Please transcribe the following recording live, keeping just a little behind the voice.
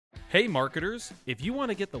Hey marketers, if you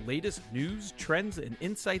want to get the latest news, trends, and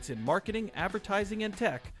insights in marketing, advertising, and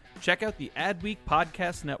tech, check out the Adweek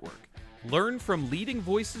Podcast Network. Learn from leading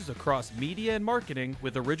voices across media and marketing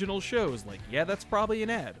with original shows like Yeah, That's Probably an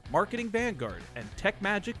Ad, Marketing Vanguard, and Tech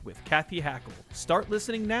Magic with Kathy Hackle. Start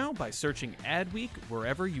listening now by searching Adweek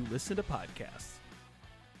wherever you listen to podcasts.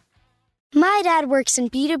 My dad works in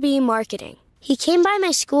B2B marketing. He came by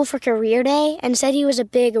my school for career day and said he was a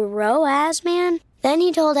big ROAS man. Then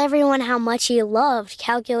he told everyone how much he loved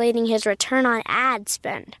calculating his return on ad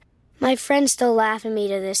spend. My friends still laugh at me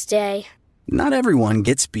to this day. Not everyone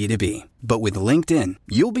gets B2B, but with LinkedIn,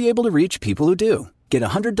 you'll be able to reach people who do. Get a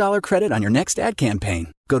 $100 credit on your next ad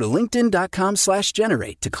campaign. Go to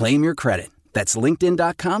linkedin.com/generate to claim your credit. That's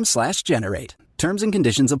linkedin.com/generate. Terms and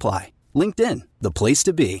conditions apply. LinkedIn, the place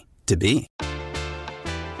to be, to be.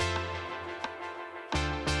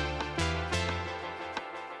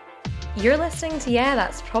 You're listening to Yeah,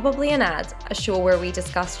 That's Probably an Ad, a show where we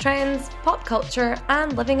discuss trends, pop culture,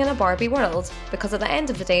 and living in a Barbie world, because at the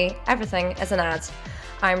end of the day, everything is an ad.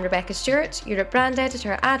 I'm Rebecca Stewart, Europe Brand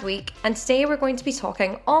Editor at Adweek, and today we're going to be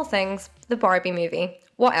talking all things the Barbie movie.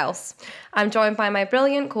 What else? I'm joined by my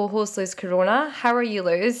brilliant co-host Luz Corona. How are you,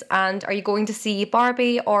 Luz? And are you going to see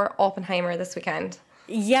Barbie or Oppenheimer this weekend?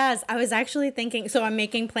 Yes, I was actually thinking, so I'm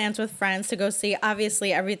making plans with friends to go see,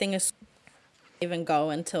 obviously everything is even go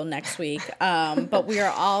until next week, but we are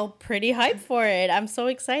all pretty hyped for it. I'm so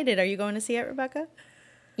excited. Are you going to see it, Rebecca?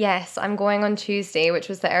 Yes, I'm going on Tuesday, which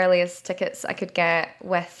was the earliest tickets I could get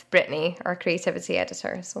with Brittany, our creativity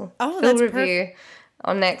editor. So full review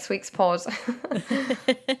on next week's pod.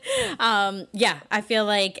 Yeah, I feel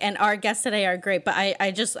like, and our guests today are great, but I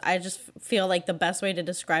just feel like the best way to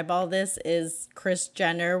describe all this is Kris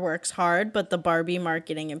Jenner works hard, but the Barbie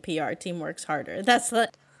marketing and PR team works harder. That's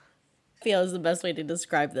what feels the best way to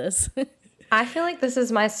describe this. I feel like this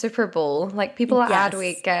is my Super Bowl. Like, people at Yes.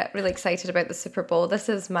 Adweek get really excited about the Super Bowl. This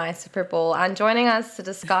is my Super Bowl. And joining us to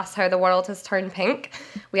discuss how the world has turned pink,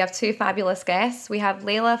 we have two fabulous guests. We have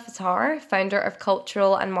Layla Fattar, founder of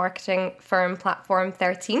cultural and marketing firm Platform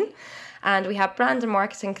 13. And we have brand and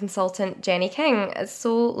marketing consultant Jenny King. It's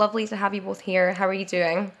so lovely to have you both here. How are you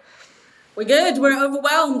doing? We're good. We're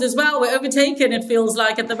overwhelmed as well. We're overtaken, it feels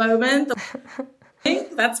like, at the moment.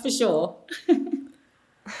 That's for sure.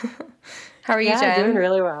 How are you, Jen? Doing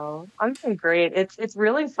really well. I'm doing great. It's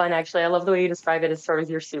really fun, actually. I love the way you describe it as sort of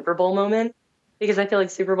your Super Bowl moment, because I feel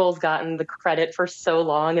like Super Bowl's gotten the credit for so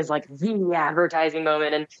long as like the advertising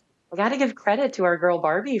moment. And I got to give credit to our girl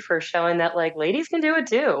Barbie for showing that like ladies can do it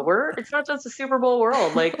too. It's not just a Super Bowl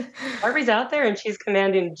world. Like, Barbie's out there and she's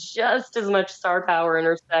commanding just as much star power and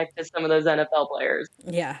respect as some of those NFL players.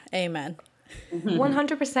 Yeah, amen.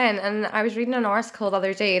 100%. And I was reading an article the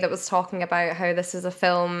other day that was talking about how this is a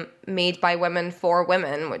film made by women for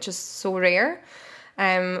women, which is so rare.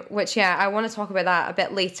 Which, yeah, I want to talk about that a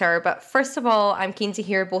bit later. But first of all, I'm keen to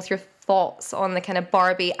hear both your thoughts on the kind of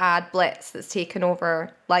Barbie ad blitz that's taken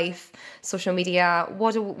over life, social media.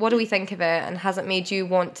 What do we think of it, and has it made you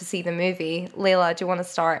want to see the movie? Layla, do you want to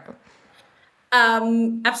start?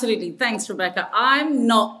 Absolutely. Thanks, Rebecca. I'm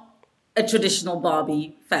not a traditional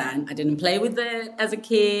Barbie fan. I didn't play with it as a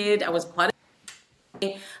kid. I was quite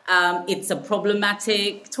it's a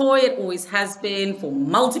problematic toy. It always has been, for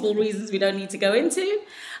multiple reasons we don't need to go into.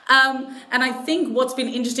 And I think what's been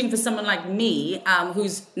interesting for someone like me,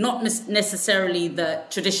 who's not necessarily the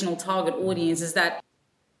traditional target audience, is that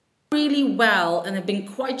really well, and they've been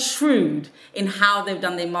quite shrewd in how they've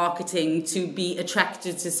done their marketing to be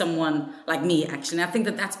attracted to someone like me, actually. And I think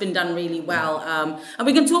that that's been done really well. And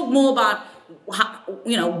we can talk more about how,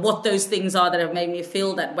 what those things are that have made me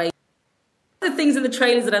feel that way. One of the things in the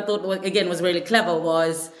trailers that I thought, again, was really clever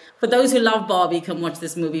was, for those who love Barbie, come watch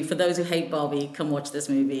this movie. For those who hate Barbie, come watch this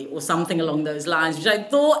movie, or something along those lines, which I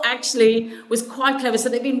thought actually was quite clever. So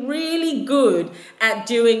they've been really good at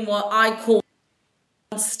doing what I call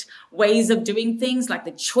ways of doing things, like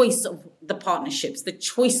the choice of the partnerships, the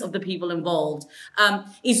choice of the people involved,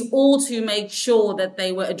 is all to make sure that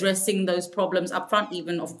they were addressing those problems up front,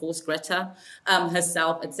 even, of course, Greta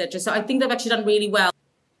herself, etc. So I think they've actually done really well.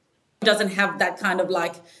 Doesn't have that kind of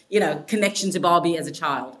connection to Barbie as a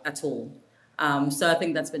child at all. So I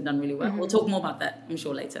think that's been done really well. Mm-hmm. We'll talk more about that, I'm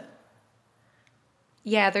sure, later.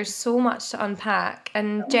 Yeah, there's so much to unpack.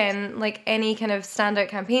 And Jen, like, any kind of standout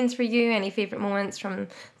campaigns for you? Any favourite moments from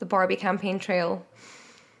the Barbie campaign trail?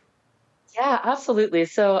 Yeah, absolutely.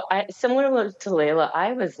 So similar to Layla,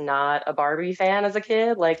 I was not a Barbie fan as a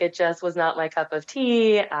kid. Like, it just was not my cup of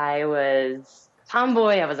tea. I was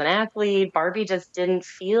tomboy. I was an athlete. Barbie just didn't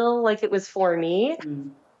feel like it was for me.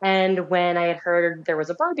 And when I had heard there was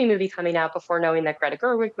a Barbie movie coming out before knowing that Greta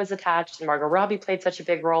Gerwig was attached and Margot Robbie played such a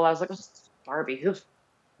big role, I was like, oh, Barbie,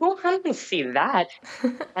 who hadn't seen that?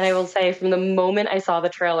 And I will say, from the moment I saw the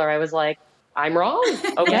trailer, I was like, I'm wrong.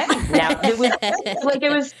 Okay. Now it was like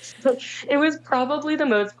it was probably the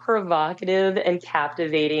most provocative and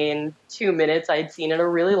captivating 2 minutes I'd seen in a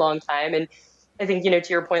really long time. And I think, to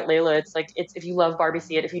your point, Layla, it's like it's if you love Barbie,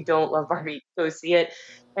 see it. If you don't love Barbie, go see it.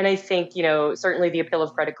 And I think, certainly the appeal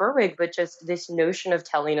of Greta Gerwig, but just this notion of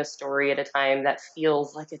telling a story at a time that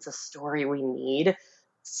feels like it's a story we need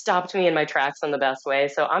stopped me in my tracks in the best way.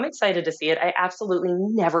 So I'm excited to see it. I absolutely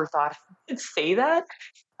never thought I could say that.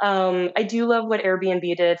 I do love what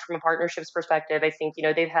Airbnb did from a partnerships perspective. I think,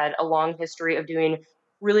 they've had a long history of doing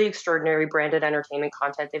really extraordinary branded entertainment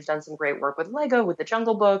content. They've done some great work with Lego, with the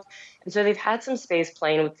Jungle Book. And so they've had some space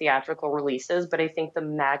playing with theatrical releases, but I think the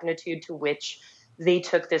magnitude to which they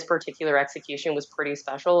took this particular execution was pretty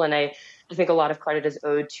special. And I think a lot of credit is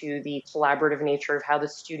owed to the collaborative nature of how the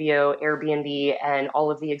studio, Airbnb, and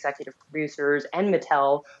all of the executive producers and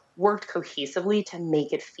Mattel worked cohesively to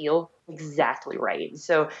make it feel exactly right.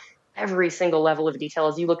 So every single level of detail,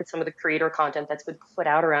 as you look at some of the creator content that's been put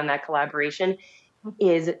out around that collaboration,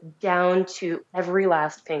 is down to every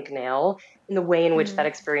last pink nail in the way in which that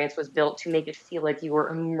experience was built to make it feel like you were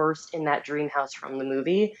immersed in that dream house from the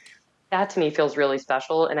movie. That to me feels really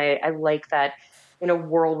special. And I like that in a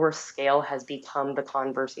world where scale has become the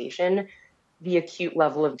conversation, the acute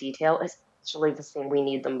level of detail is actually the thing we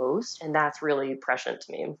need the most. And that's really prescient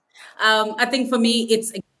to me. I think for me,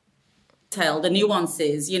 it's the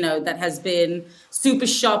nuances, that has been super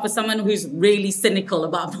sharp for someone who's really cynical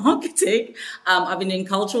about marketing. I've been in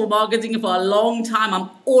cultural marketing for a long time. I'm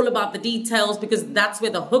all about the details because that's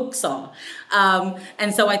where the hooks are.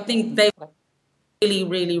 And so I think they really,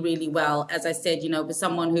 really, really well. As I said, for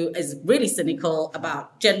someone who is really cynical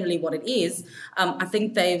about generally what it is, I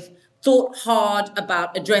think they've thought hard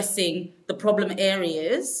about addressing the problem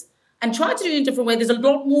areas and tried to do it in a different way. There's a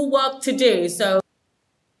lot more work to do. So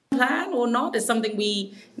plan or not is something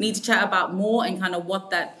we need to chat about more and kind of what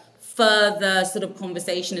that further sort of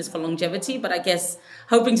conversation is for longevity. But I guess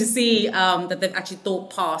hoping to see that they've actually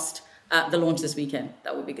thought past the launch this weekend.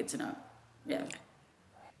 That would be good to know.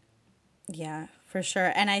 Yeah, for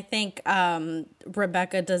sure. And I think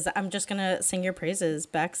Rebecca does, I'm just going to sing your praises,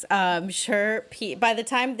 Bex. Sure, by the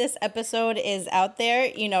time this episode is out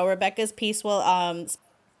there, Rebecca's piece will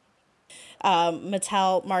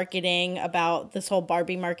Mattel marketing about this whole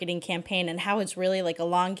Barbie marketing campaign and how it's really like a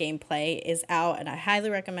long game play is out, and I highly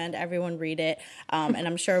recommend everyone read it. And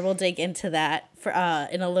I'm sure we'll dig into that for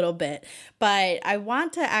in a little bit. But I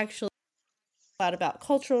want to actually talk a lot about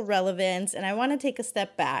cultural relevance, and I want to take a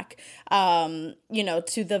step back, to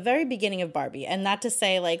the very beginning of Barbie, and not to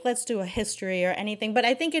say like let's do a history or anything, but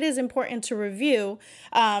I think it is important to review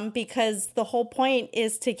because the whole point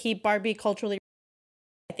is to keep Barbie culturally.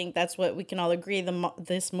 I think that's what we can all agree.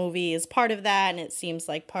 This movie is part of that, and it seems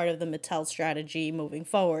like part of the Mattel strategy moving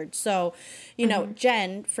forward. So,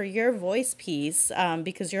 Jen, for your voice piece,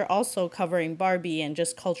 because you're also covering Barbie and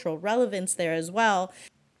just cultural relevance there as well,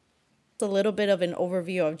 a little bit of an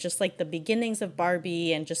overview of just like the beginnings of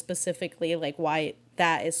Barbie and just specifically like why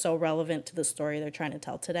that is so relevant to the story they're trying to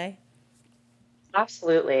tell today.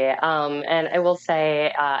 Absolutely. And I will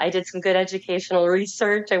say I did some good educational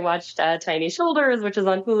research. I watched Tiny Shoulders, which is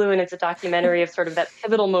on Hulu, and it's a documentary of sort of that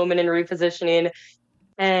pivotal moment in repositioning.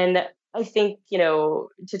 And I think, to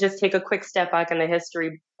just take a quick step back in the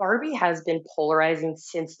history, Barbie has been polarizing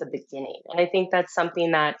since the beginning. And I think that's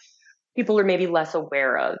something that people are maybe less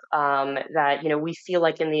aware of, that, we feel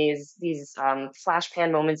like in these flash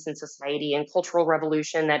pan moments in society and cultural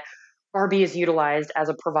revolution that Barbie is utilized as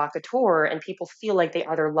a provocateur and people feel like they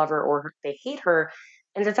either love her or they hate her.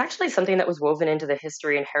 And it's actually something that was woven into the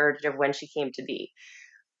history and heritage of when she came to be.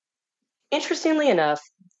 Interestingly enough,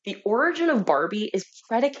 the origin of Barbie is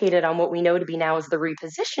predicated on what we know to be now as the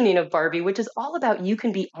repositioning of Barbie, which is all about you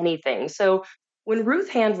can be anything. So when Ruth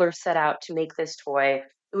Handler set out to make this toy,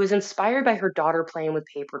 it was inspired by her daughter playing with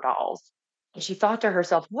paper dolls. And she thought to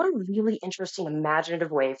herself, what a really interesting,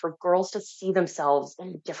 imaginative way for girls to see themselves in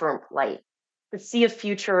a different light, to see a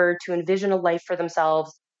future, to envision a life for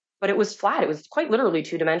themselves. But it was flat. It was quite literally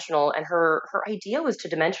two-dimensional. And her idea was to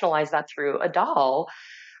dimensionalize that through a doll.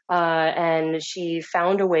 And she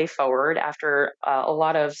found a way forward after a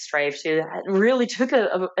lot of strife. She really took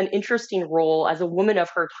an interesting role as a woman of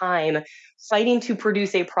her time, fighting to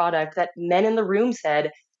produce a product that men in the room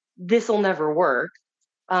said, this will never work.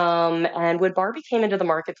 And when Barbie came into the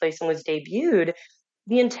marketplace and was debuted,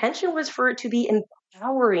 the intention was for it to be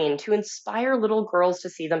empowering, to inspire little girls to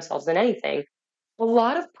see themselves in anything. a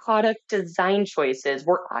lot of product design choices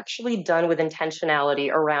were actually done with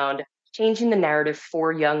intentionality around changing the narrative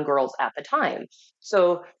for young girls at the time.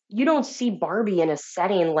 So you don't see Barbie in a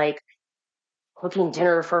setting like cooking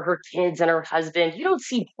dinner for her kids and her husband. You don't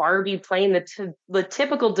see Barbie playing the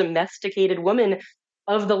typical domesticated woman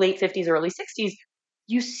of the late 50s, early 60s.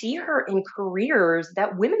 You see her in careers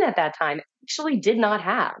that women at that time actually did not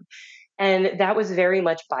have. And that was very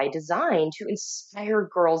much by design to inspire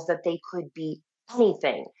girls that they could be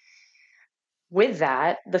anything. With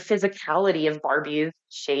that, the physicality of Barbie's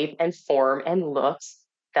shape and form and looks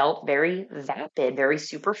felt very vapid, very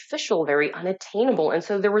superficial, very unattainable. And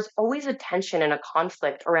so there was always a tension and a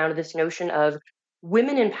conflict around this notion of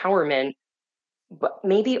women empowerment, but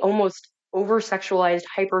maybe almost over sexualized,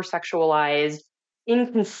 hypersexualized,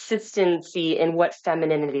 inconsistency in what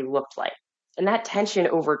femininity looked like. And that tension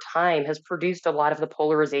over time has produced a lot of the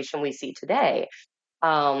polarization we see today.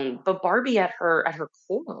 But Barbie at her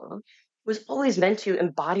core was always meant to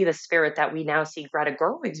embody the spirit that we now see Greta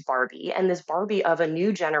Gerwig's Barbie, and this Barbie of a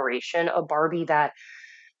new generation, a Barbie that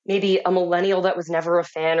maybe a millennial that was never a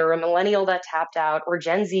fan, or a millennial that tapped out, or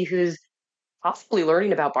Gen Z who's possibly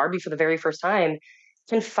learning about Barbie for the very first time,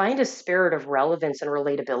 can find a spirit of relevance and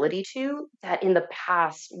relatability to that in the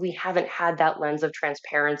past we haven't had that lens of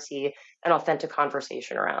transparency and authentic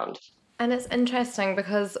conversation around. And it's interesting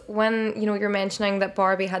because when, you're mentioning that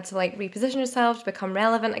Barbie had to reposition herself to become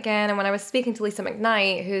relevant again. And when I was speaking to Lisa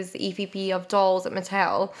McKnight, who's the EVP of dolls at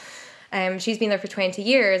Mattel, she's been there for 20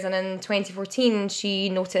 years. And in 2014, she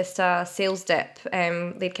noticed a sales dip.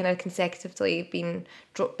 They'd kind of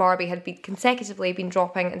Barbie had consecutively been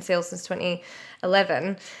dropping in sales since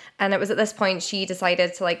 2011. And it was at this point she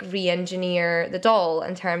decided to re-engineer the doll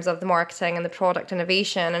in terms of the marketing and the product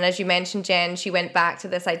innovation. And as you mentioned, Jen, she went back to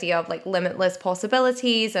this idea of limitless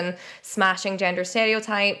possibilities and smashing gender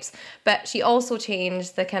stereotypes. But she also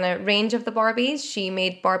changed the kind of range of the Barbies. She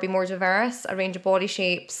made Barbie more diverse, a range of body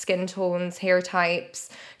shapes, skin tones, hair types,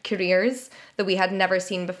 careers that we had never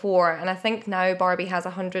seen before. And I think now Barbie has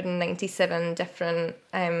 197 different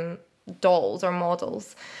dolls or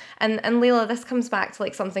models. And Layla, this comes back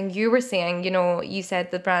to something you were saying. You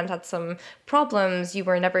said the brand had some problems. You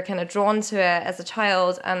were never kind of drawn to it as a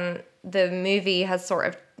child, and the movie has sort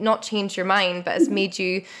of not changed your mind, but has made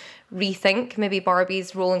you rethink maybe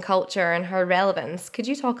Barbie's role in culture and her relevance. Could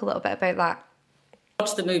you talk a little bit about that?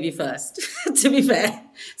 Watch the movie first, to be fair.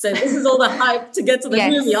 So this is all the hype to get to the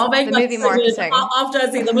movie. I'll make my decision after I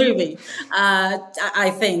see the movie, I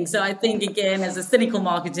think. So I think, again, as a cynical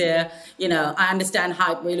marketer, I understand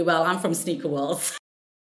hype really well. I'm from sneaker world.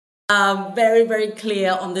 Very, very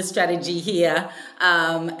clear on the strategy here.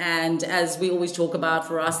 And as we always talk about,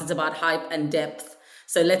 for us, it's about hype and depth.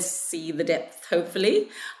 So let's see the depth, hopefully,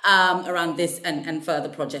 around this and further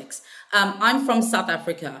projects. I'm from South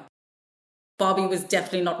Africa. Barbie was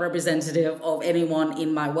definitely not representative of anyone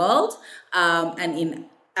in my world and in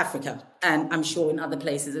Africa, and I'm sure in other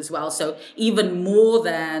places as well. So even more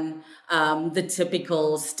than the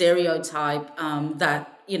typical stereotype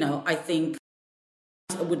that, I think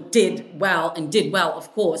did well,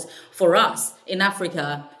 of course, for us in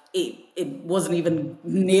Africa, it wasn't even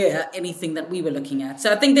near anything that we were looking at.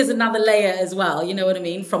 So I think there's another layer as well, you know what I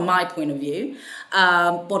mean, from my point of view,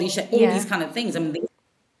 body shape, all these kind of things. I mean,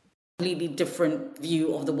 completely different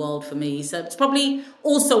view of the world for me. So it's probably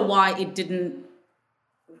also why it didn't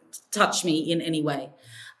touch me in any way.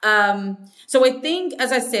 So I think,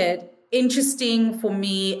 as I said, interesting for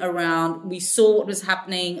me around, we saw what was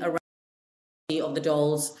happening around of the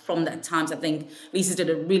dolls from that times. I think Lisa did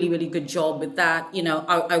a really, really good job with that.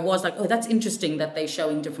 I was like, oh, that's interesting that they're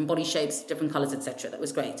showing different body shapes, different colors, etc. That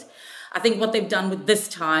was great. I think what they've done with this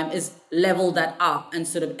time is level that up and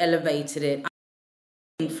sort of elevated it.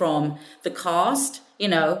 From the cast,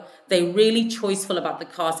 they're really choiceful about the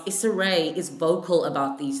cast. Issa Rae is vocal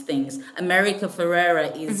about these things. America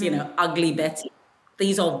Ferrera is, Ugly Betty.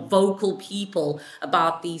 These are vocal people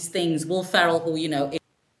about these things. Will Ferrell, who,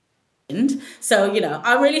 so,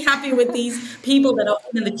 I'm really happy with these people that are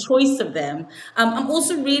in the choice of them. I'm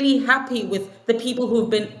also really happy with the people who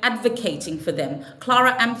have been advocating for them.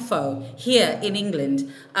 Clara Amfo here in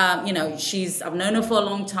England, I've known her for a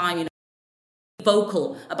long time,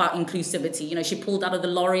 vocal about inclusivity. She pulled out of the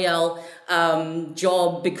L'Oreal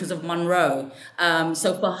job because of Monroe.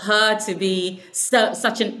 So for her to be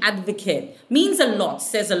such an advocate means a lot,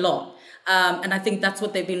 says a lot. And I think that's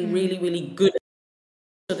what they've been really, really good at,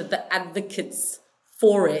 so that the advocates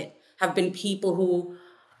for it have been people who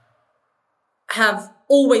have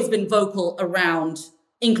always been vocal around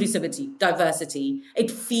inclusivity, diversity. It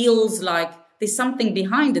feels like there's something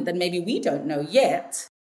behind it that maybe we don't know yet.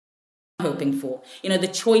 hoping for. The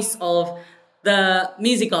choice of the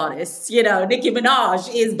music artists, Nicki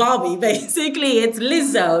Minaj is Barbie, basically. It's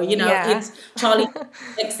Lizzo, it's Charlie.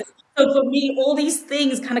 So for me, all these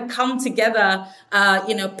things kind of come together.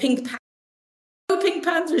 Pink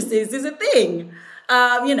Panthers is a thing.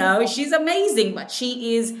 She's amazing, but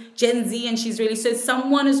she is Gen Z and she's really, so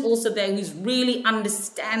someone is also there who's really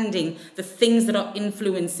understanding the things that are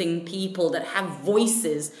influencing people, that have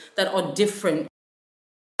voices that are different.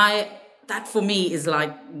 That for me is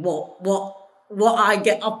like what I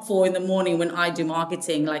get up for in the morning when I do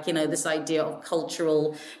marketing, like, this idea of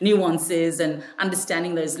cultural nuances and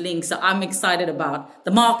understanding those links. So I'm excited about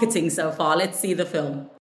the marketing so far. Let's see the film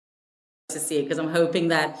to see it, because I'm hoping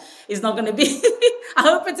that it's not going to be, I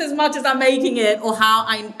hope it's as much as I'm making it, or how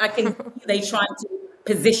I can, they trying to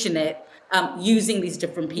position it, using these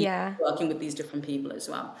different people, working with these different people as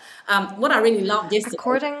well. What I really loved yesterday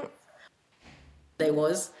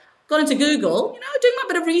was, got into Google, doing my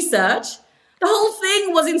bit of research. The whole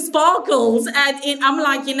thing was in sparkles, and I'm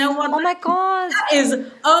like, you know what? Oh my God. That is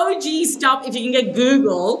OG stuff if you can get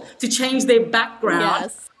Google to change their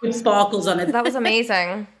background with sparkles on it. That was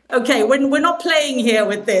amazing. Okay, when we're not playing here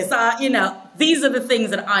with this, these are the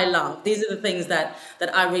things that I love. These are the things that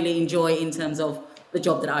I really enjoy in terms of the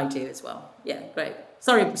job that I do as well. Yeah, great.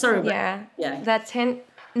 Sorry. Yeah. That's hint.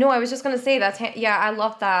 No, I was just going to say that. Yeah, I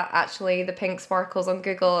love that, actually, the pink sparkles on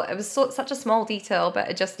Google. It was such a small detail, but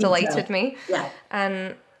it just delighted me. Yeah.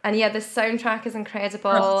 And yeah, the soundtrack is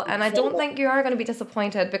incredible. And I don't think you are going to be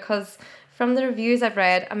disappointed, because from the reviews I've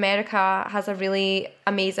read, America has a really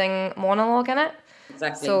amazing monologue in it.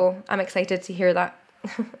 Exactly. So I'm excited to hear that.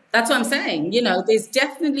 That's what I'm saying. There's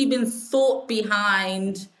definitely been thought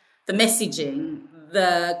behind the messaging,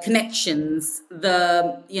 the connections,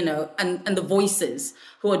 the, and the voices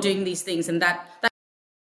who are doing these things, and that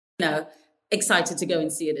excited to go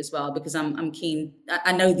and see it as well, because I'm keen.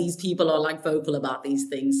 I know these people are like vocal about these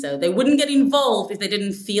things, so they wouldn't get involved if they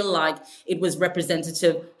didn't feel like it was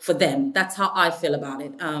representative for them. That's how I feel about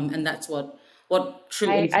it, and that's what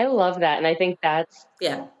truly. I love that, and I think that's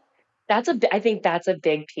I think that's a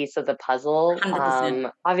big piece of the puzzle.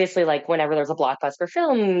 100%. Obviously, like whenever there's a blockbuster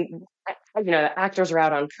film, actors are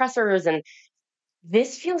out on pressers, and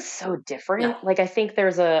this feels so different. Yeah. Like, I think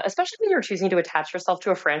especially when you're choosing to attach yourself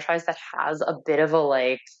to a franchise that has a bit of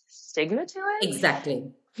a stigma to it.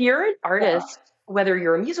 Exactly. If you're an artist, whether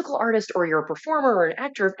you're a musical artist or you're a performer or an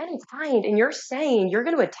actor of any kind, and you're saying you're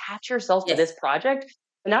going to attach yourself to this project,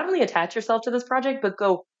 and not only attach yourself to this project, but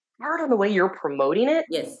go hard on the way you're promoting it.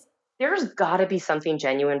 Yes. There's got to be something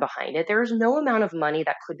genuine behind it. There's no amount of money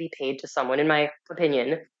that could be paid to someone, in my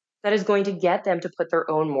opinion, that is going to get them to put their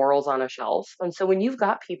own morals on a shelf. And so when you've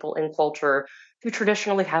got people in culture who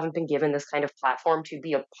traditionally haven't been given this kind of platform to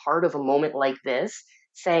be a part of a moment like this,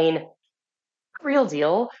 saying, real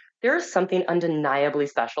deal, there's something undeniably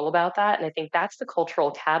special about that. And I think that's the cultural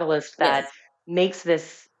catalyst that makes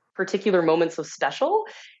this particular moment so special.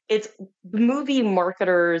 It's movie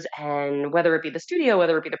marketers, and whether it be the studio,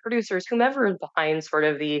 whether it be the producers, whomever is behind sort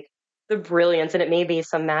of the brilliance, and it may be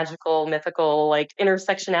some magical, mythical,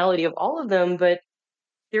 intersectionality of all of them, but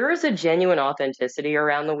there is a genuine authenticity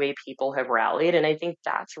around the way people have rallied, and I think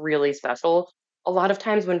that's really special. A lot of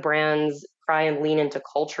times when brands try and lean into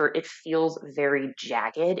culture, it feels very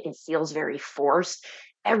jagged, it feels very forced.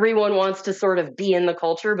 Everyone wants to sort of be in the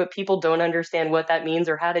culture, but people don't understand what that means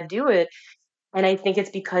or how to do it. And I think it's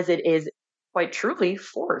because it is quite truly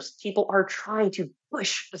forced. People are trying to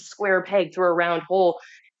push a square peg through a round hole.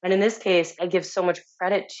 And in this case, I give so much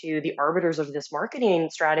credit to the arbiters of this marketing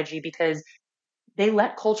strategy, because they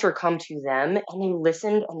let culture come to them, and they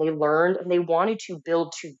listened and they learned and they wanted to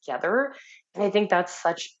build together. And I think that's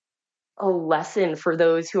such a lesson for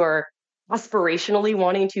those who are aspirationally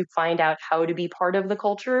wanting to find out how to be part of the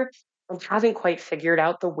culture and haven't quite figured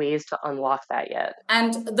out the ways to unlock that yet.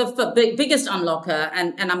 And the biggest unlocker,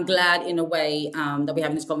 and I'm glad in a way that we're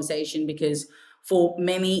having this conversation, because for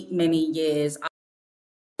many, many years, I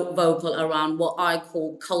was vocal around what I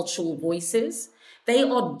call cultural voices. They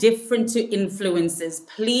are different to influences.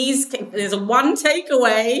 Please, there's one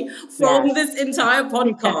takeaway from this entire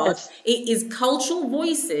podcast. It is cultural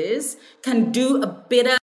voices can do a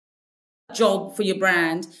better job for your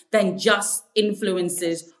brand than just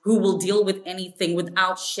influencers who will deal with anything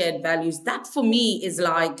without shared values. That for me is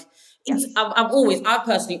I've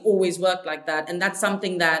personally always worked like that. And that's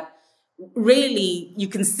something that really you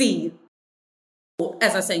can see.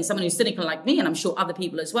 As I was saying, someone who's cynical like me, and I'm sure other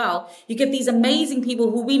people as well, you get these amazing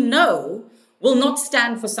people who we know will not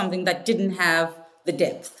stand for something that didn't have the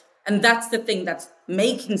depth. And that's the thing that's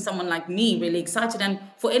making someone like me really excited. And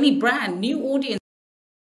for any brand, new audience,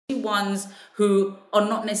 ones who are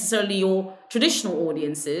not necessarily your traditional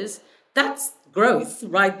audiences, that's growth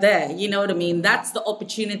right there. You know what I mean? That's the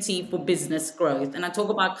opportunity for business growth. And I talk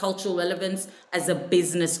about cultural relevance as a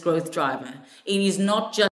business growth driver. It is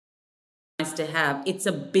not just nice to have, it's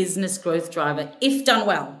a business growth driver if done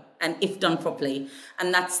well and if done properly.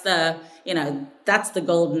 And that's the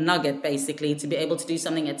golden nugget, basically, to be able to do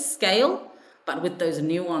something at scale, but with those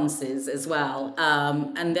nuances as well.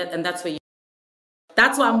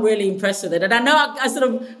 That's why I'm really impressed with it. And I know I sort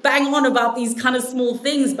of bang on about these kind of small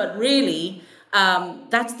things, but really,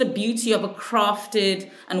 that's the beauty of a crafted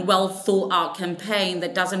and well thought out campaign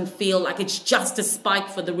that doesn't feel like it's just a spike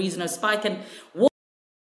for the reason of spike. And what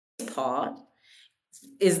part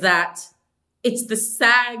is that it's the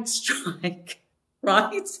SAG strike,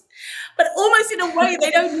 right? But almost in a way,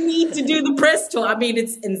 they don't need to do the press tour. I mean,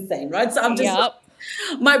 it's insane, right? So I'm just,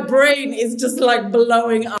 my brain is just like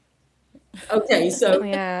blowing up. Okay, so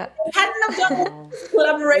hadn't have done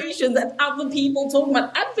collaborations and other people talking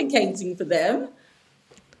about advocating for them,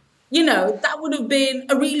 that would have been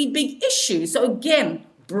a really big issue. So again,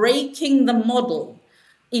 breaking the model,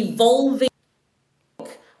 evolving.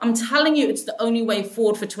 I'm telling you, it's the only way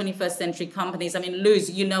forward for 21st century companies. I mean, Luz,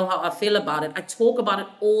 you know how I feel about it. I talk about it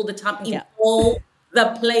all the time. Evolve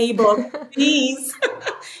the playbook, please.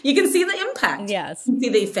 You can see the impact. Yes. You can see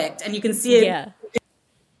the effect, and you can see it. Yeah.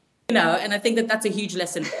 And I think that's a huge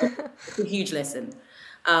lesson. It's a huge lesson.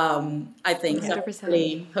 I think so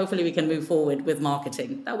hopefully we can move forward with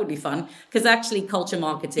marketing. That would be fun, because actually culture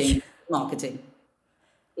marketing,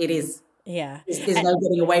 it is. Yeah. There's no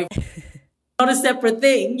getting away from it. Not a separate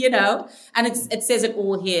thing, and it says it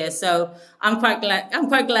all here. So I'm quite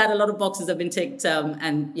glad a lot of boxes have been ticked,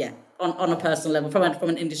 and on a personal level, from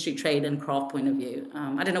an industry, trade and craft point of view.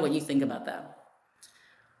 I don't know what you think about that.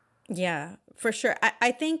 Yeah, for sure.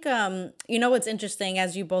 I think, what's interesting,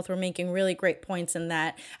 as you both were making really great points in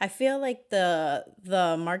that, I feel like the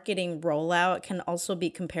marketing rollout can also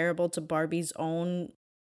be comparable to Barbie's own,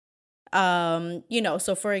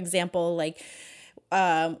 so for example, like,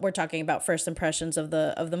 we're talking about first impressions of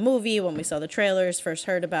the movie when we saw the trailers, first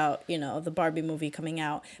heard about, the Barbie movie coming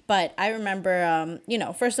out. But I remember,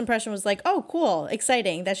 first impression was like, oh, cool,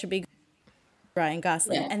 exciting. That should be Ryan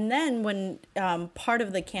Gosling. Yeah. And then when part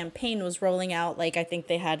of the campaign was rolling out, like, I think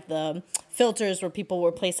they had the filters where people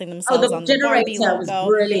were placing themselves on the Barbie logo. Was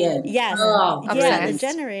brilliant. Yes. The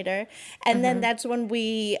generator. And then that's when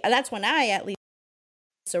I, at least,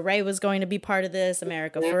 so Ray was going to be part of this,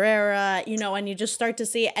 America Ferrera, and you just start to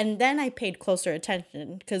see it. And then I paid closer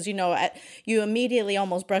attention because, you immediately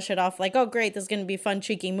almost brush it off like, oh, great, this is going to be a fun,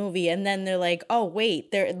 cheeky movie. And then they're like, oh,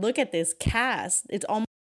 wait, look at this cast. It's almost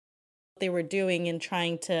what they were doing in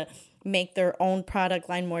trying to make their own product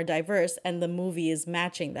line more diverse. And the movie is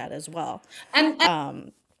matching that as well. And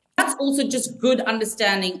that's also just good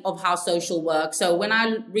understanding of how social works. So when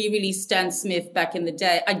I re-released Stan Smith back in the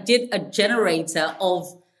day, I did a generator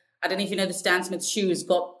of, I don't know if you know, the Stan Smith shoes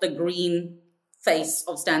got the green face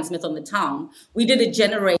of Stan Smith on the tongue. We did a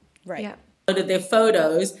generator. Right. Yeah. Of their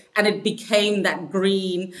photos, and it became that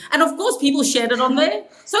green. And of course, people shared it on their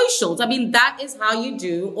socials. I mean, that is how you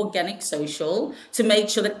do organic social, to make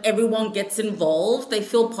sure that everyone gets involved. They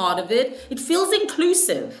feel part of it. It feels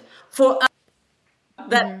inclusive for us.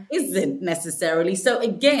 That isn't necessarily. So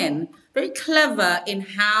again, very clever in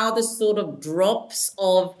how the sort of drops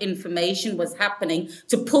of information was happening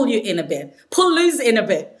to pull you in a bit, pull Luz in a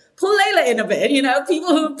bit, pull Layla in a bit, people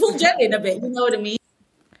who pull Jen in a bit, you know what I mean?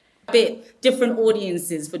 A bit, different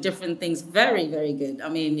audiences for different things. Very, very good. I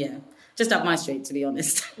mean, just up my street, to be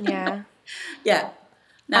honest. Yeah. Yeah.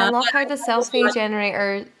 Now, I love how the selfie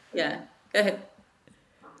generator... Yeah, go ahead.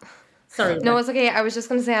 Sorry. No, it's okay. I was just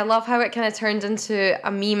going to say, I love how it kind of turned into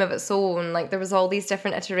a meme of its own. Like, there was all these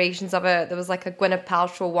different iterations of it. There was like a Gwyneth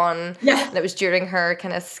Paltrow one. Yeah. And it was during her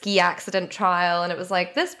kind of ski accident trial. And it was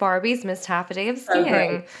like, this Barbie's missed half a day of skiing.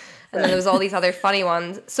 Okay. And then there was all these other funny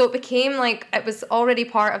ones. So it became like, it was already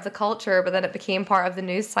part of the culture, but then it became part of the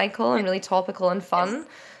news cycle and really topical and fun. Yes.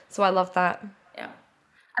 So I love that. Yeah.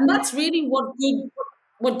 And that's really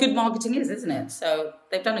what good marketing is, isn't it? So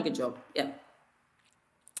they've done a good job. Yeah.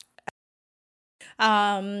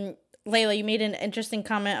 Layla, you made an interesting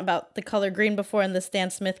comment about the color green before in the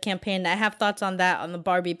Stan Smith campaign. I have thoughts on that on the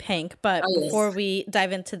Barbie pink, but before we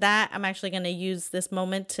dive into that, I'm actually going to use this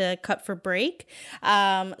moment to cut for break.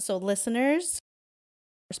 So listeners,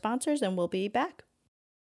 sponsors, and we'll be back.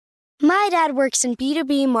 My dad works in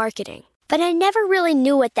B2B marketing, but I never really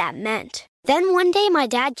knew what that meant. Then one day my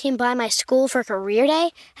dad came by my school for career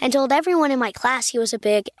day and told everyone in my class he was a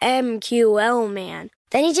big MQL man.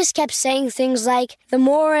 Then he just kept saying things like, the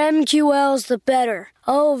more MQLs, the better,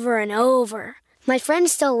 over and over. My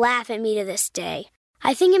friends still laugh at me to this day.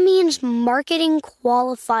 I think it means marketing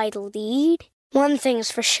qualified lead. One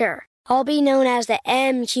thing's for sure. I'll be known as the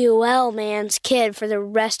MQL man's kid for the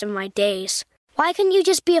rest of my days. Why couldn't you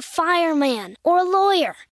just be a fireman or a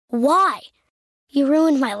lawyer? Why? You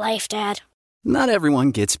ruined my life, Dad. Not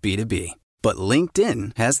everyone gets B2B, but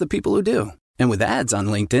LinkedIn has the people who do. And with ads on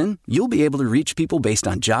LinkedIn, you'll be able to reach people based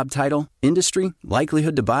on job title, industry,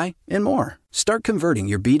 likelihood to buy, and more. Start converting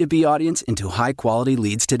your B2B audience into high-quality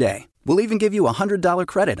leads today. We'll even give you a $100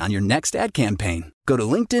 credit on your next ad campaign. Go to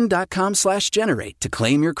linkedin.com/generate to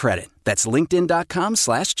claim your credit. That's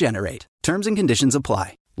linkedin.com/generate. Terms and conditions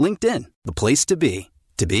apply. LinkedIn, the place to be,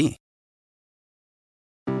 to be.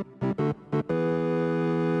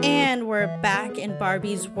 And we're back in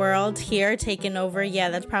Barbie's world here, taking over. Yeah,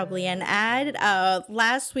 that's probably an ad.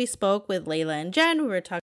 Last we spoke with Layla and Jen, we were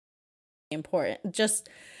talking important, just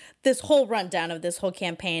this whole rundown of this whole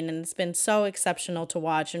campaign, and it's been so exceptional to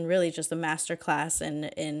watch and really just a masterclass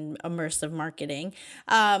in immersive marketing.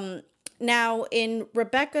 Now, in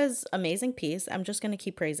Rebecca's amazing piece, I'm just going to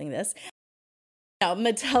keep praising this. Now,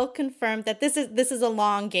 Mattel confirmed that this is a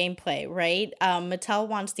long gameplay, right? Mattel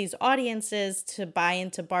wants these audiences to buy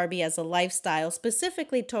into Barbie as a lifestyle,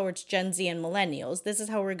 specifically towards Gen Z and millennials. This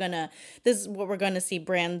is what we're gonna see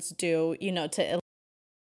brands do, to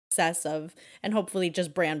success of and hopefully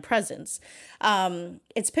just brand presence.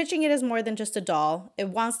 It's pitching it as more than just a doll. It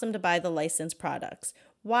wants them to buy the licensed products.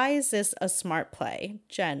 Why is this a smart play?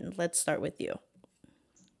 Jen, let's start with you.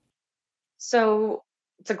 So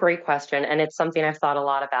it's a great question, and it's something I've thought a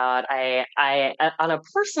lot about. I on a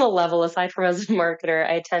personal level, aside from as a marketer,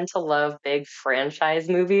 I tend to love big franchise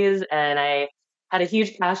movies, and I had a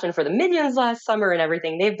huge passion for the Minions last summer and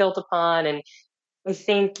everything they've built upon. And I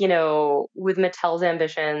think, with Mattel's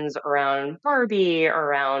ambitions around Barbie,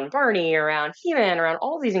 around Barney, around He-Man, around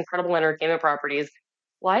all these incredible entertainment properties,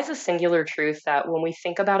 lies a singular truth that when we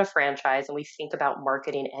think about a franchise and we think about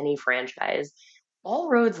marketing any franchise,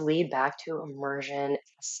 all roads lead back to immersion,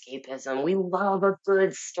 escapism. We love a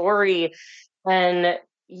good story. And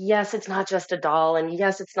yes, it's not just a doll, and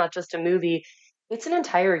yes, it's not just a movie. It's an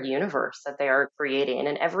entire universe that they are creating.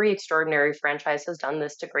 And every extraordinary franchise has done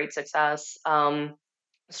this to great success.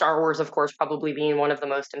 Star Wars, of course, probably being one of the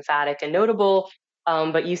most emphatic and notable.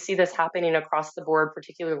 But you see this happening across the board,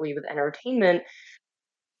 particularly with entertainment.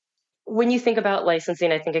 When you think about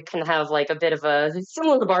licensing, I think it can have like a bit of a,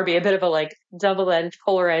 similar to Barbie, a bit of a like double-edged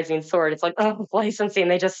polarizing sword. It's like, oh, licensing,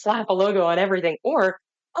 they just slap a logo on everything. Or,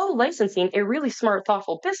 oh, licensing, a really smart,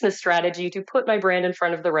 thoughtful business strategy to put my brand in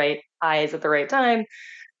front of the right eyes at the right time.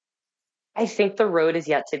 I think the road is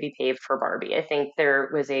yet to be paved for Barbie. I think there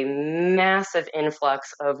was a massive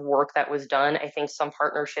influx of work that was done. I think some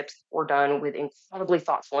partnerships were done with incredibly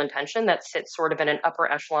thoughtful intention that sits sort of in an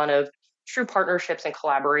upper echelon of true partnerships and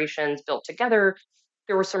collaborations built together.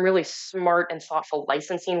 There was some really smart and thoughtful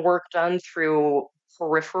licensing work done through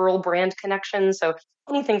peripheral brand connections. So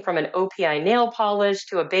anything from an OPI nail polish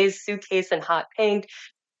to a beige suitcase and hot pink.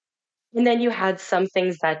 And then you had some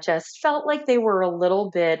things that just felt like they were a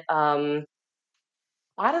little bit out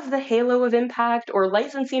of the halo of impact or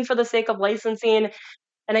licensing for the sake of licensing.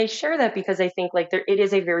 And I share that because I think it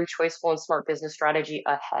is a very choiceful and smart business strategy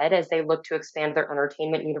ahead as they look to expand their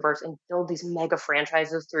entertainment universe and build these mega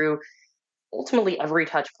franchises through ultimately every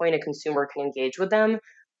touch point a consumer can engage with them.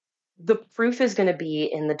 The proof is going to be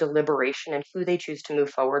in the deliberation and who they choose to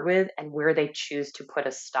move forward with and where they choose to put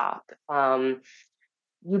a stop.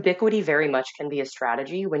 Ubiquity very much can be a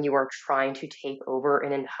strategy when you are trying to take over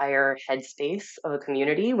an entire headspace of a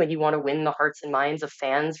community, when you want to win the hearts and minds of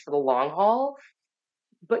fans for the long haul.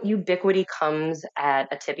 But ubiquity comes at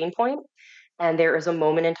a tipping point, and there is a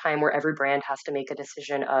moment in time where every brand has to make a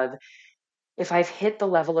decision of, if I've hit the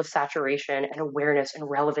level of saturation and awareness and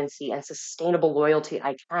relevancy and sustainable loyalty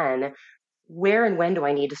I can, where and when do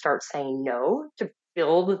I need to start saying no to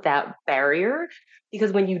build that barrier?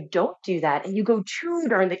 Because when you don't do that and you go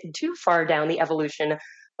too far down the evolution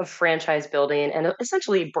of franchise building and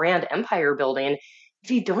essentially brand empire building, if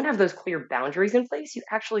you don't have those clear boundaries in place, you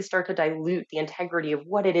actually start to dilute the integrity of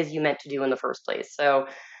what it is you meant to do in the first place. So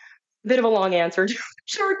a bit of a long answer to a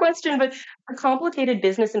short question, but a complicated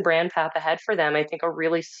business and brand path ahead for them. I think a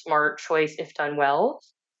really smart choice if done well,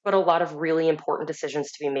 but a lot of really important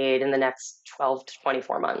decisions to be made in the next 12 to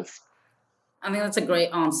 24 months. I think that's a great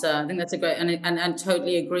answer. I think that's a great, and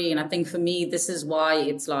totally agree. And I think for me, this is why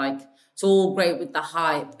it's all great with the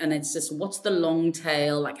hype, and it's just, what's the long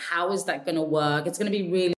tail? Like, how is that going to work? It's going to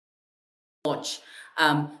be really watch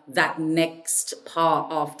that next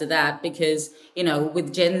part after that, because,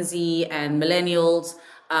 with Gen Z and millennials,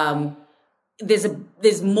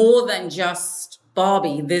 there's more than just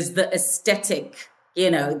Barbie. There's the aesthetic,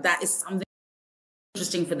 that is something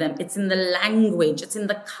interesting for them. It's in the language, it's in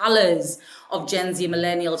the colors of Gen Z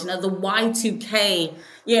millennials, the Y2K,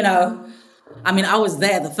 I was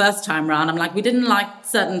there the first time round. I'm like, we didn't like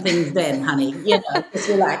certain things then, honey, just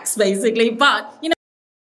relax, basically. But,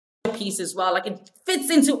 piece as well, like it fits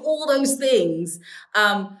into all those things.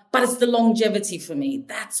 But it's the longevity for me.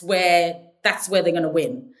 That's where they're going to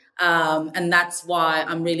win. And that's why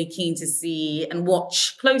I'm really keen to see and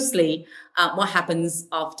watch closely what happens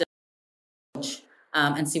after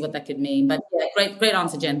and see what that could mean. But yeah, great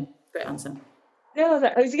answer, Jen. Great answer. No,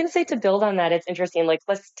 I was going to say, to build on that, it's interesting. Like,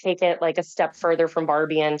 let's take it like a step further from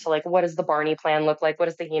Barbie into like, what does the Barney plan look like? What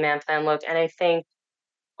does the He-Man plan look? And I think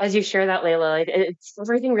as you share that, Layla, like, it's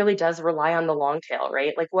everything really does rely on the long tail,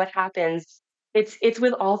 right? Like what happens, it's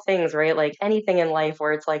with all things, right? Like anything in life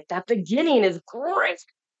where it's like that beginning is great.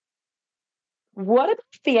 What about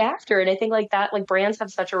the after? And I think like that, like brands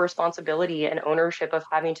have such a responsibility and ownership of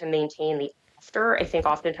having to maintain the after. I think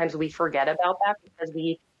oftentimes we forget about that because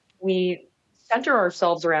we center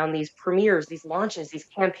ourselves around these premieres, these launches, these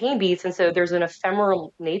campaign beats. And so there's an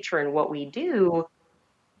ephemeral nature in what we do,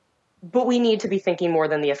 but we need to be thinking more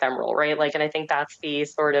than the ephemeral, right? Like, and I think that's the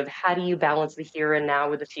sort of, how do you balance the here and now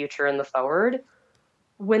with the future and the forward?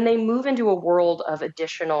 When they move into a world of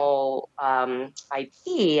additional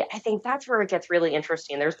IP, I think that's where it gets really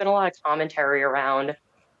interesting. There's been a lot of commentary around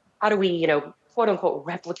how do we, quote unquote,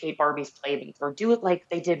 replicate Barbie's playbook or do it like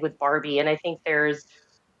they did with Barbie. And I think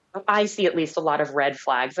I see at least a lot of red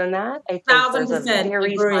flags in that. I think there's a 1,000%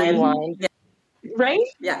 very agree. fine line, right?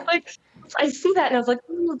 Yeah. Like, I see that and I was like,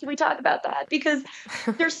 can we talk about that? Because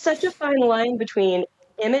there's such a fine line between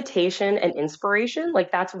imitation and inspiration.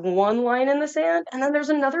 Like that's one line in the sand. And then there's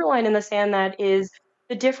another line in the sand that is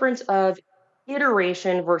the difference of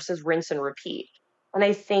iteration versus rinse and repeat. And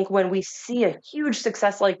I think when we see a huge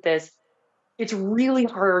success like this, it's really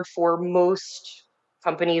hard for most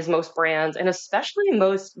companies, most brands, and especially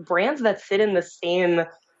most brands that sit in the same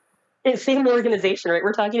organization, right?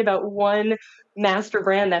 We're talking about one master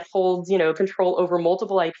brand that holds, control over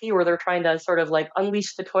multiple IP, where they're trying to sort of like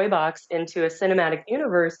unleash the toy box into a cinematic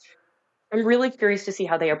universe. I'm really curious to see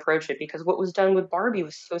how they approach it, because what was done with Barbie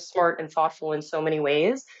was so smart and thoughtful in so many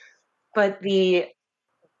ways. But the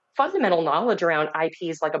fundamental knowledge around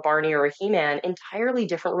IPs like a Barney or a He-Man, entirely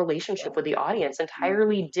different relationship with the audience,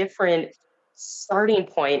 entirely different starting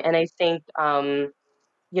point. And I think,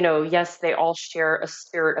 yes, they all share a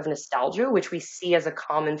spirit of nostalgia, which we see as a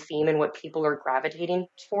common theme in what people are gravitating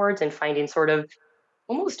towards and finding sort of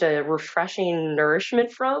almost a refreshing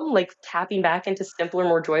nourishment from, like tapping back into simpler,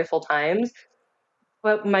 more joyful times.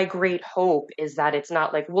 But my great hope is that it's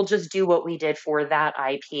not like we'll just do what we did for that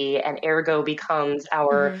IP and ergo becomes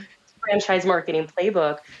our franchise marketing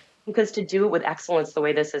playbook. Because to do it with excellence the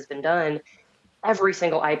way this has been done, every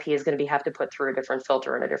single IP is going to have to put through a different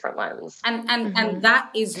filter and a different lens. And that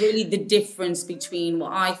is really the difference between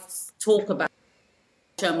what I talk about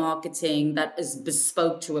marketing that is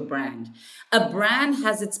bespoke to a brand. A brand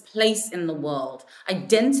has its place in the world,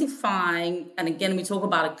 identifying, and again, we talk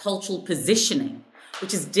about a cultural positioning,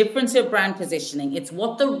 which is different to a brand positioning. It's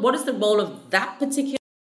what is the role of that particular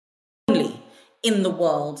in the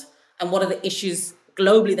world, and what are the issues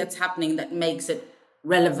globally that's happening that makes it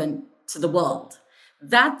relevant to the world.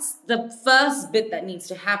 That's the first bit that needs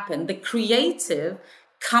to happen. The creative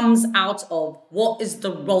comes out of what is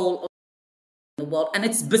the role of the world, and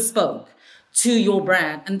it's bespoke to your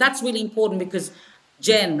brand. And that's really important because,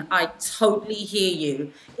 Jen, I totally hear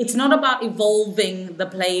you. It's not about evolving the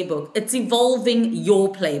playbook. It's evolving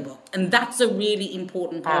your playbook. And that's a really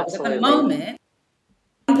important part. Absolutely. At the moment,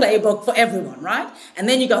 playbook for everyone, right? And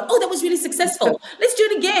then you go, oh, that was really successful. Let's do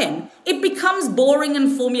it again. It becomes boring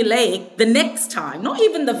and formulaic the next time, not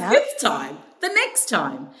even the fifth time, the next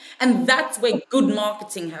time. And that's where good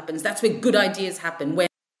marketing happens. That's where good ideas happen, where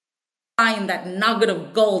find that nugget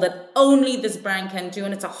of gold that only this brand can do,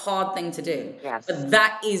 and it's a hard thing to do. Yes. But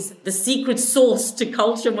that is the secret sauce to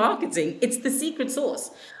culture marketing. It's the secret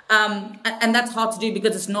sauce. And that's hard to do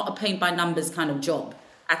because it's not a paint by numbers kind of job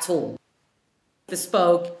at all.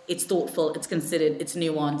 Bespoke, it's thoughtful, it's considered, it's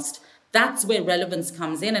nuanced. That's where relevance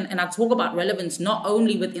comes in. And I talk about relevance not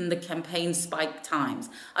only within the campaign spike times.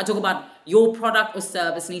 I talk about your product or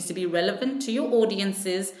service needs to be relevant to your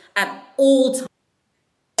audiences at all times,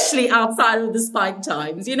 especially outside of the spike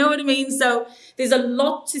times. You know what I mean? So there's a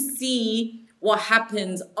lot to see what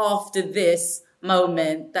happens after this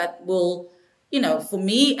moment that will, for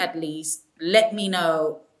me at least, let me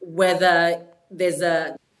know whether there's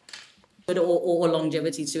a good or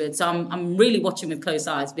longevity to it. So I'm really watching with close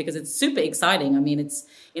eyes because it's super exciting. I mean, it's,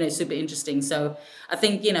 super interesting. So I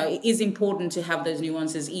think, it is important to have those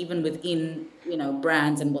nuances even within,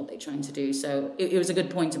 brands and what they're trying to do. So it was a good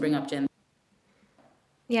point to bring up, Jen.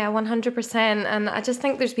 Yeah, 100%. And I just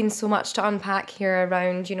think there's been so much to unpack here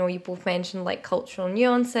around, you both mentioned like cultural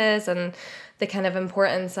nuances and the kind of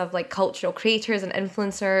importance of like cultural creators and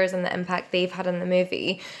influencers and the impact they've had in the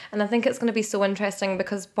movie. And I think it's going to be so interesting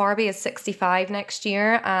because Barbie is 65 next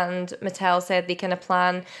year, and Mattel said they kind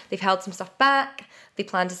of they've held some stuff back. They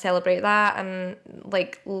plan to celebrate that and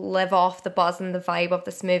like live off the buzz and the vibe of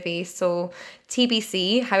this movie. So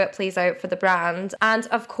TBC, how it plays out for the brand. And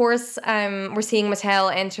of course, we're seeing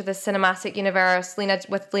Mattel enter the cinematic universe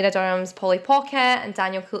with Lena Dunham's Polly Pocket and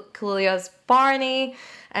Daniel Kaluuya's Barney,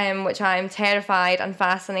 which I'm terrified and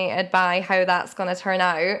fascinated by how that's going to turn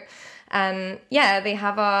out. And yeah, they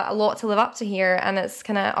have a lot to live up to here, and it's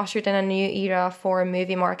kind of ushered in a new era for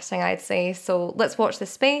movie marketing, I'd say. So let's watch this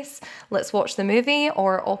space, let's watch the movie,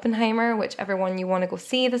 or Oppenheimer, whichever one you want to go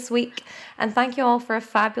see this week. And thank you all for a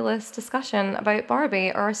fabulous discussion about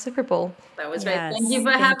Barbie, or Super Bowl. That was great. Thank you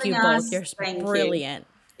for having us. Both. You're brilliant.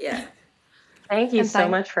 Yeah. Thank you so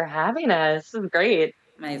much for having us. This is great.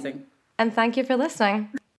 Amazing. And thank you for listening.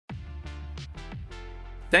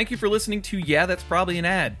 Thank you for listening to Yeah, That's Probably an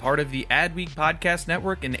Ad, part of the Adweek Podcast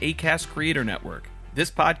Network and Acast Creator Network. This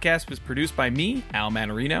podcast was produced by me, Al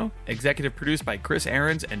Manarino, executive produced by Chris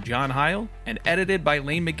Ahrens and John Heil, and edited by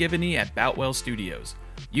Lane McGivney at Boutwell Studios.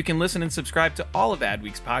 You can listen and subscribe to all of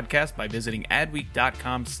Adweek's podcasts by visiting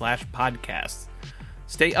adweek.com/podcasts.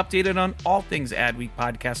 Stay updated on all things Adweek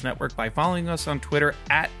Podcast Network by following us on Twitter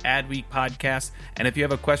at Adweek Podcast. And if you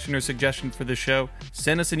have a question or suggestion for the show,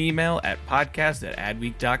 send us an email at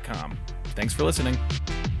podcast@adweek.com. Thanks for listening.